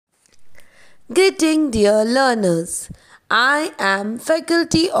Greeting dear learners. I am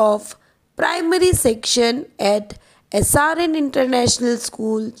faculty of primary section at SRN International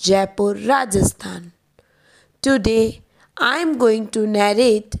School, Jaipur, Rajasthan. Today I am going to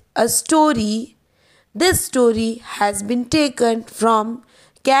narrate a story. This story has been taken from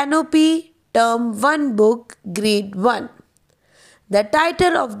Canopy Term 1 book grade 1. The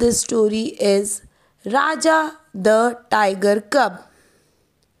title of this story is Raja the Tiger Cub.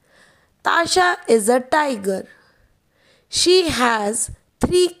 Tasha is a tiger. She has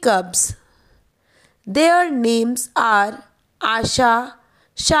 3 cubs. Their names are Asha,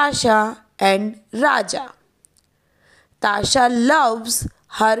 Shasha, and Raja. Tasha loves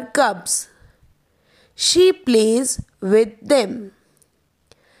her cubs. She plays with them.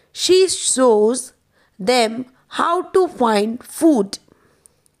 She shows them how to find food.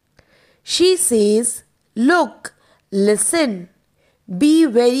 She says, "Look, listen. Be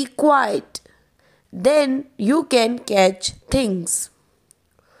very quiet, then you can catch things."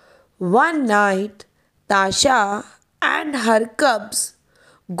 One night, Tasha and her cubs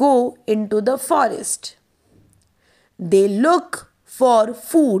go into the forest. They look for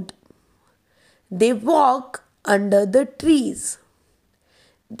food. They walk under the trees.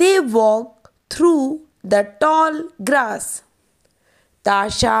 They walk through the tall grass.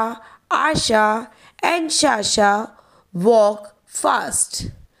 Tasha, Asha, and Shasha walk fast,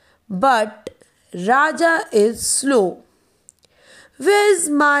 but Raja is slow. "Where's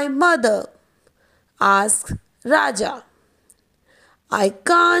my mother?" asks Raja. "I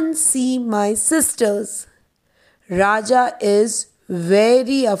can't see my sisters." Raja is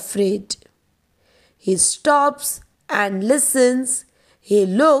very afraid. He stops and listens. He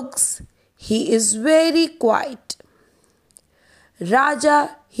looks. He is very quiet. Raja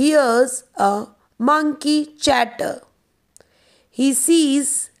hears a monkey chatter. He sees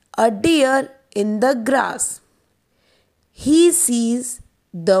a deer in the grass. He sees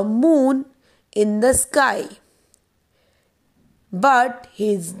the moon in the sky. But he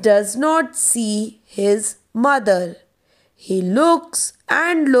does not see his mother. He looks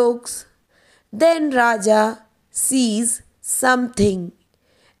and looks. Then Raja sees something.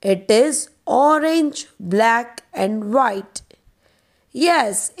 It is orange, black, and white.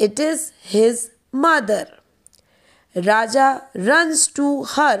 Yes, it is his mother. Raja runs to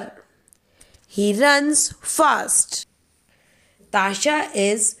her. He runs fast. Tasha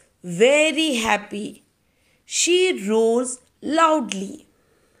is very happy. She roars loudly.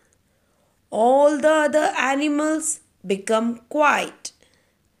 All the other animals become quiet.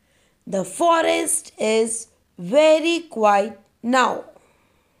 The forest is very quiet now.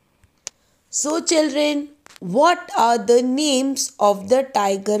 So children, what are the names of the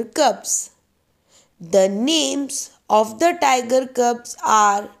tiger cubs? The names of the tiger cubs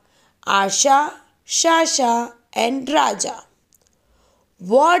are Asha, Shasha, and Raja.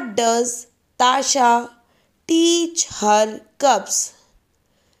 What does Tasha teach her cubs?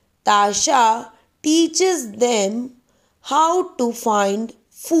 Tasha teaches them how to find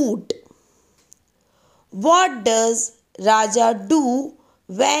food. What does Raja do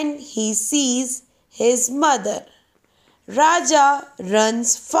when he sees his mother? Raja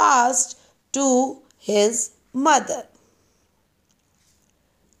runs fast to his mother.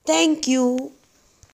 Thank you.